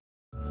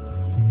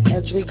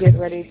as we get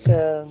ready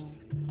to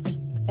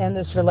end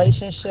this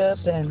relationship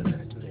and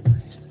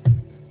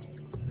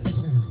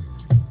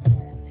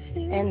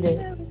end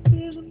it.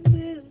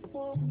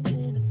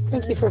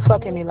 Thank you for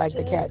fucking me like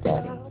the cat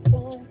daddy.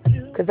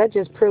 Because that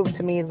just proved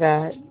to me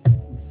that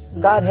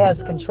God has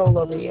control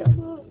over you.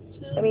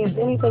 I mean, if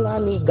anything I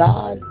need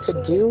God to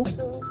do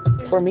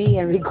for me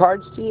in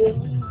regards to you,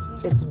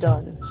 it's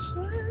done.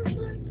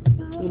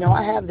 You know,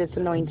 I have this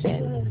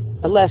anointing,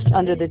 blessed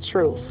under the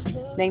truth.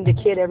 Name the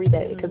kid every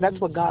day, because that's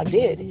what God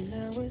did.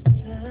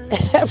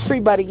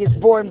 Everybody gets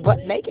born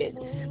butt naked.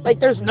 Like,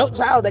 there's no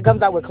child that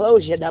comes out with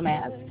clothes, you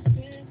dumbass.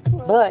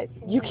 But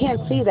you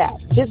can't see that.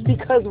 Just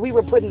because we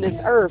were put in this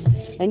earth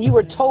and you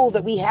were told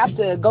that we have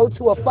to go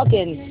to a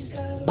fucking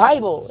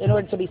Bible in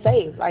order to be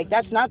saved. Like,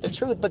 that's not the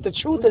truth, but the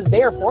truth is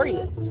there for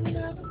you.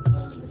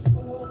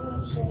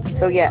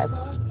 So, yes,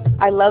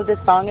 I love this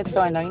song, It's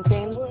So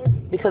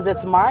Anointing, because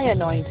it's my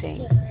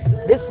anointing.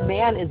 This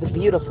man is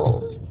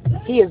beautiful.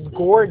 He is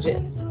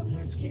gorgeous.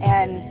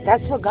 And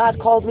that's what God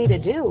called me to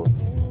do,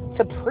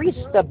 to preach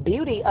the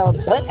beauty of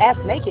butt-ass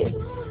naked.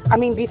 I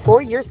mean,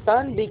 before your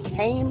son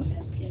became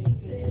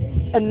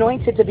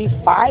anointed to be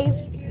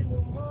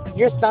 5,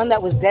 your son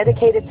that was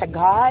dedicated to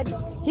God,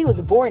 he was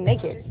born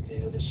naked.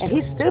 And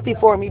he stood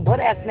before me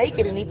butt-ass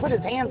naked, and he put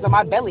his hands on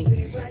my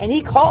belly. And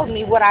he called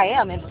me what I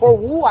am and for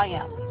who I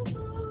am.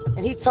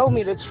 And he told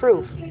me the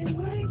truth.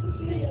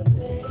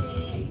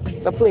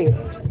 So please,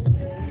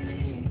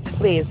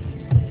 please,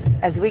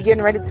 as we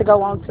getting ready to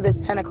go on to this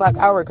 10 o'clock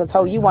hour,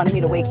 because, you wanted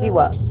me to wake you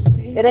up.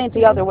 It ain't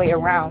the other way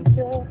around.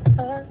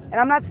 And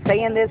I'm not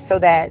saying this so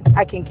that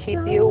I can keep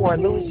you or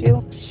lose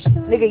you.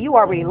 Nigga, you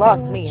already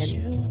lost me,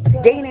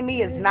 and gaining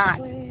me is not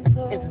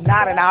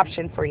an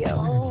option for you.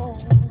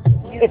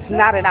 It's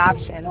not an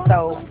option.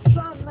 So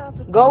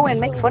go and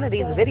make fun of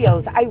these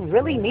videos. I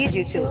really need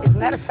you to. As a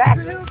matter of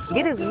fact,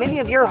 get as many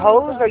of your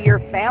hoes or your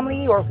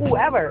family or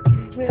whoever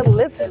to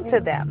listen to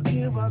them.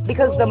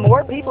 Because the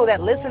more people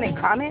that listen and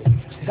comment,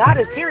 God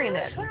is hearing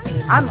this.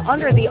 I'm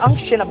under the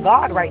unction of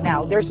God right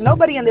now. There's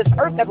nobody in this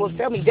earth that will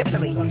tell me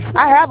differently.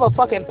 I have a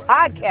fucking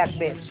podcast,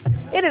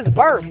 bitch. It is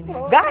birth.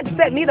 God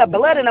sent me the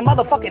blood in a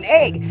motherfucking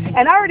egg.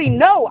 And I already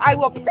know I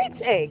will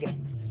preach egg.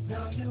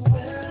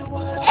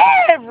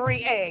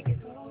 Every egg.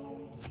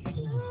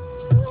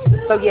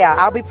 So yeah,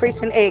 I'll be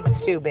preaching eggs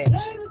too,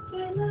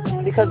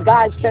 bitch. Because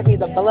God sent me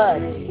the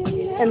blood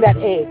in that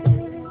egg.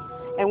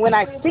 And when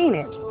I seen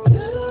it,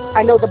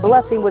 I know the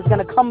blessing was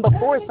going to come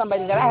before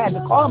somebody that I had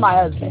to call my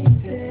husband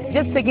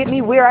just to get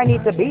me where I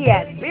need to be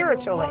at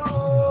spiritually.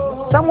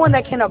 Someone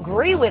that can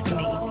agree with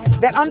me,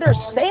 that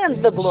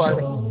understands the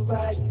glory.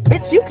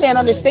 Bitch, you can't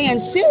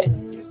understand shit.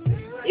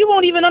 You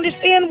won't even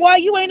understand why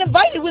you ain't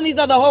invited when these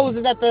other hoes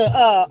is at the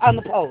on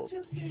the pole.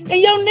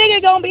 And your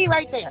nigga gonna be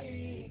right there.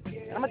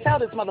 I'm gonna tell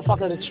this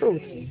motherfucker the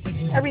truth.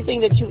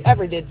 Everything that you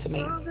ever did to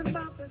me,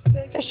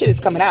 that shit is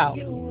coming out.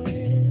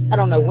 I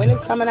don't know when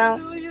it's coming out,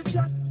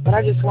 but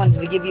I just wanted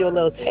to give you a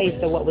little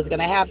taste of what was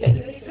gonna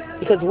happen.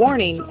 Because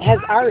warning has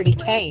already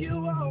came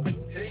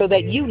so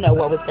that you know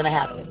what was gonna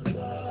happen.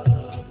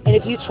 And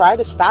if you try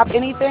to stop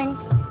anything,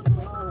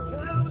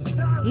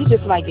 you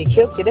just might get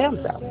killed your damn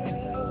self.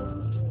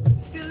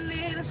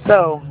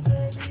 So,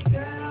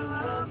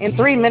 in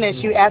 3 minutes,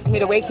 you asked me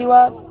to wake you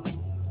up?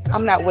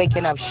 I'm not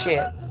waking up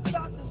shit.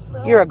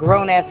 You're a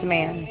grown-ass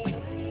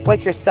man.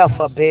 Wake yourself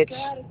up, bitch.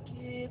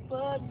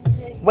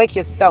 Wake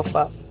yourself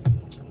up.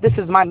 This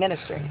is my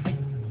ministry.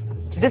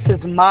 This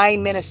is my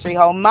ministry,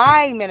 ho.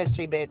 My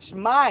ministry, bitch.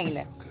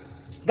 Mine.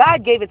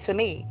 God gave it to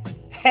me.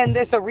 And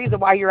there's a reason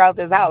why you're out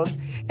this house,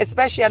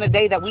 especially on a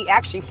day that we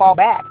actually fall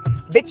back.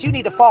 Bitch, you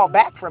need to fall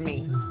back from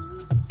me.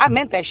 I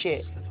meant that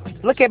shit.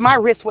 Look at my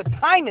wrist. What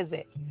time is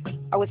it?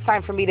 Oh, it's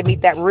time for me to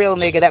meet that real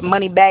nigga, that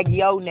money bag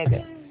yo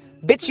nigga.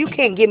 Bitch, you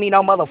can't give me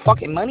no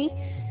motherfucking money.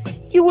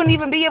 You wouldn't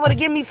even be able to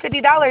give me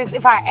 $50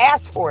 if I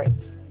asked for it.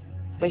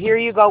 But here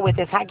you go with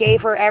this. I gave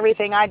her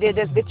everything. I did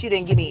this. Bitch, you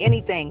didn't give me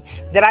anything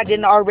that I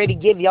didn't already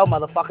give your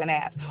motherfucking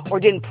ass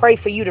or didn't pray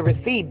for you to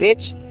receive,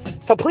 bitch.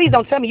 So please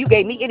don't tell me you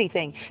gave me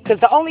anything,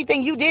 because the only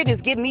thing you did is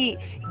give me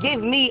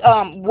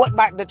what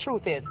the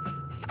truth is.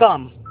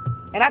 Scum.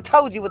 And I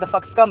told you what the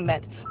fuck scum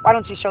meant. Why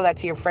don't you show that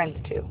to your friends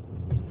too?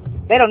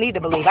 They don't need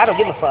to believe. I don't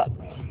give a fuck.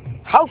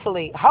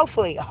 Hopefully,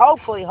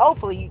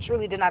 you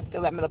truly did not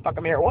steal that motherfucking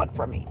marijuana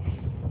from me.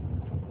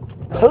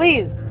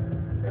 Please.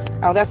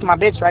 Oh, that's my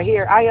bitch right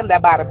here. I am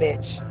that bottom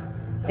bitch.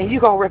 And you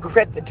gonna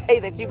regret the day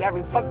that you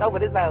ever fucked over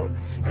this hoe.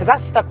 Because I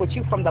stuck with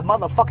you from the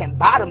motherfucking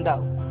bottom,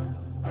 though.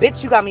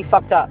 Bitch, you got me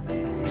fucked up.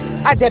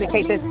 I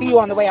dedicate this to you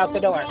on the way out the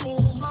door.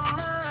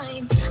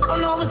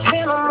 I'm always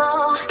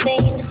criminal, they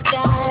in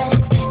disguise.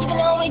 Even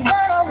though we done,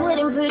 I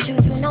wouldn't put you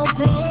through no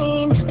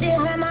pain. But it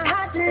hurt my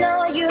heart to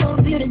know you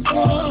don't feel the same.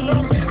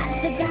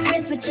 I took a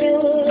risk with you.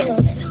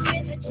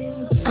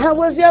 I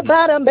was your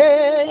bottom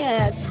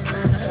bitch.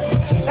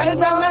 I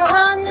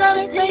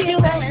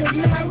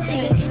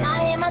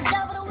am a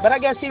devil But I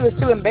guess he was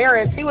too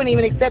embarrassed. He wouldn't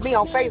even accept me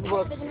on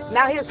Facebook.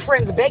 Now his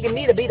friends begging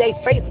me to be their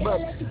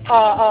Facebook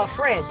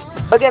friend.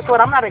 But guess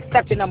what? I'm not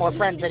accepting no more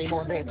friends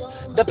anymore, bitch.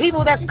 The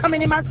people that's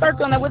coming in my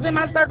circle and that was in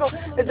my circle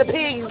is the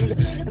pigs,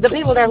 the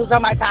people that was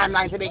on my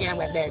timeline to begin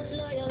with, bitch.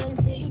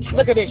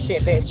 Look at this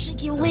shit, bitch.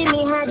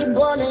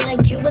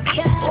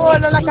 Oh,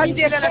 no, like I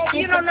did,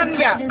 you know, none of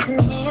ya.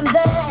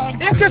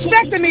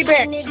 Disrespecting me,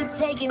 bitch.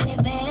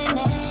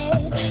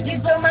 You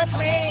so my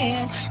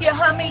friend, you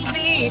hurt me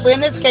deep. But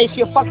in this case,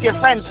 you fuck your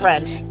friend's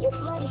friend.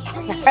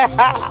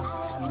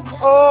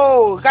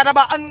 Oh,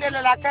 karaba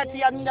andela la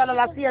kati andela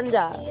la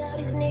tienda.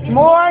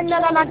 More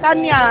andela la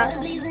kanya.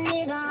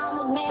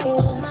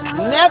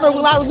 Never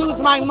will I lose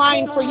my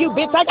mind for you,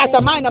 bitch. I got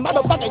the mind of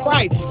motherfucking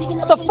Christ.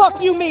 What the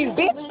fuck you mean,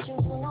 bitch?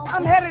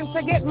 I'm heading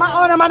to get my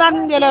honor,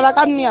 andela la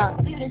kanya.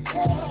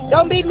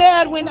 Don't be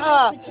mad when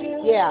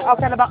yeah,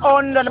 okay, la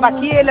onda la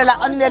kiela la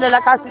andela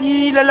la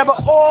kasila la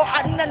oh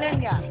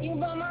andela.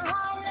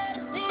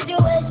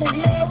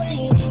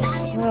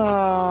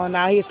 Oh,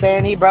 now he's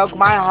saying he broke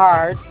my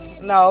heart.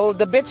 No,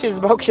 the bitches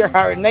broke your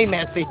heart and they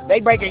messy. They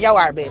breaking your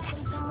heart, bitch.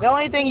 The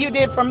only thing you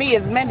did for me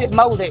is mend it,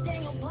 mold it,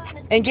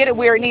 and get it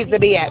where it needs to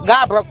be at.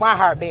 God broke my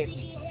heart, bitch.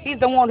 He's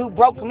the one who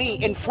broke me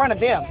in front of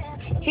them.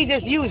 He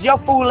just used your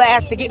fool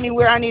ass to get me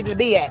where I needed to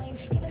be at.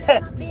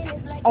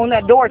 On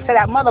that door to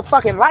that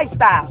motherfucking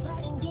lifestyle.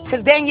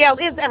 Because Danielle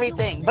is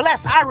everything.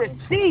 Blessed, I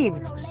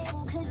received.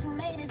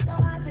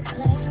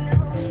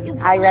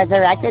 I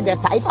resurrected the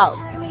typo.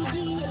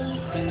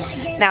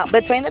 Now,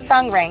 between the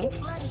tongue rings,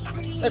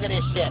 look at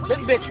this shit. This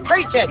bitch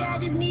preaching.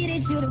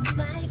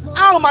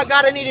 Oh my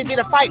God, I needed you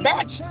to fight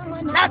back.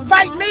 Not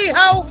fight me,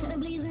 ho.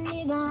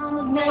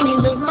 Made me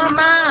lose my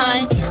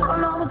mind.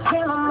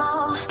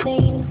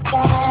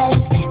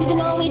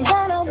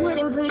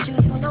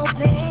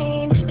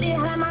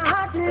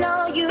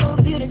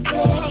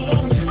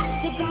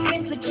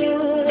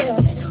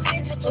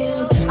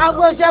 I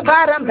was your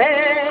bottom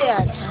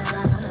bed.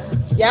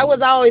 Yeah, I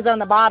was always on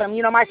the bottom.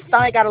 You know, my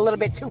stomach got a little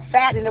bit too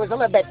fat and it was a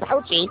little bit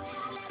pouchy.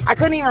 I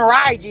couldn't even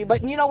ride you.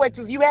 But you know what?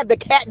 If you had the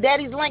cat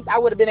daddy's length, I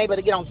would have been able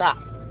to get on top.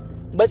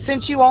 But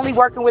since you only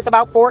working with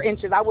about 4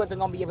 inches, I wasn't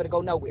going to be able to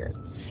go nowhere.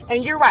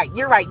 And you're right.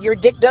 Your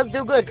dick does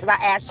do good because I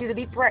asked you to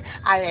be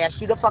I asked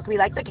you to fuck me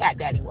like the cat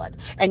daddy was.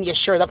 And you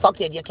sure the fuck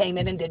did. You came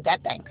in and did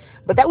that thing.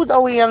 But that was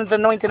only under the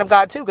anointing of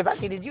God too, because I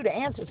needed you to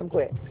answer some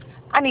quick.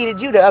 I needed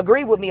you to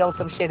agree with me on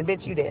some shit, and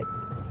bitch, you did.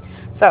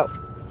 So,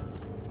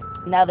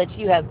 now that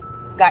you have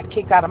got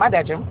kicked out of my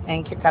bedroom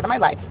and kicked out of my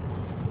life,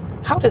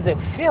 how does it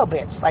feel,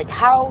 bitch? Like,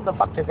 how the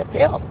fuck does it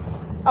feel?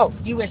 Oh,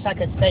 you wish I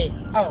could say,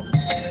 oh,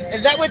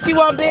 is that what you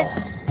want, bitch?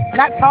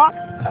 Not talk?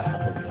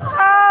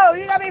 Oh,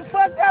 you got me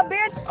fucked up,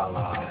 bitch?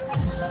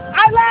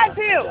 I lied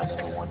to you.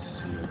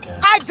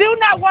 I do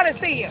not want to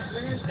see you.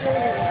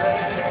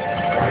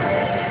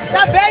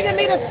 Stop begging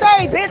me to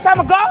stay, bitch.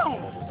 I'm gone.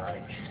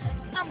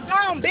 I'm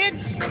gone, bitch.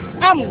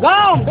 I'm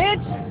gone,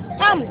 bitch.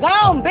 I'm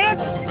gone, bitch.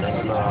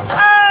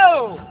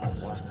 Oh,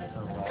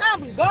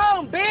 I'm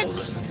gone, bitch.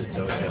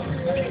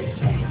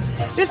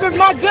 This is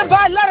my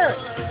goodbye letter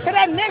to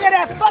that nigga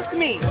that fucked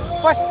me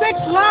for 6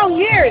 long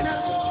years.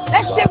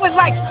 That shit was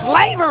like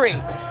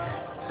slavery.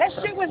 That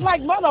shit was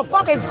like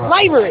motherfucking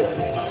slavery.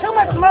 Too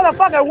much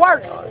motherfucking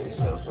work.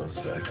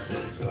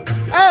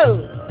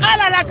 Oh.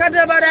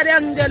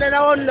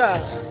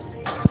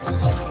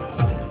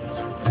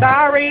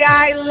 Sorry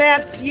I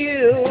left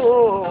you.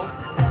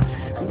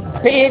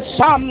 Bitch,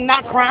 I'm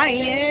not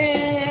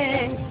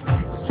crying.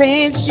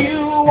 Since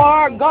you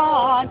are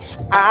gone,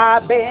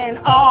 I've been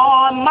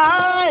on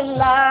my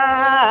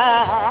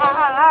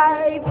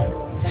life,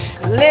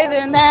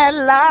 living that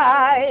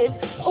life.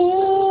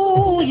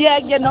 Ooh, yeah,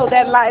 you know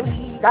that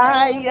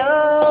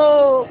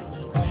lifestyle.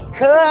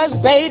 'Cause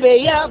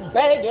baby, you're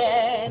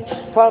begging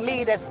for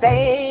me to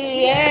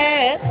stay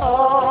at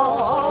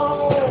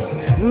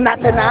home. Not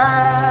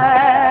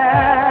tonight.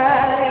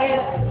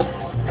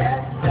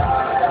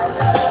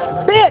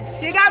 Bitch,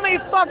 you got me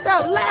fucked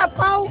up. Laugh,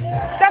 ho.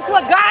 That's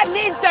what God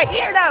needs to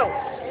hear, though.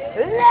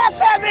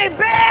 Laugh at me,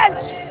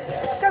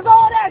 bitch. 'Cause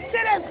all that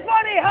shit is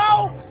funny,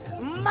 ho.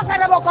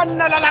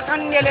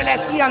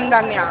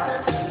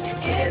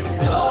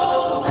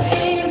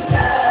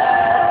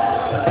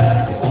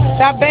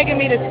 Stop begging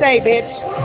me to stay, bitch.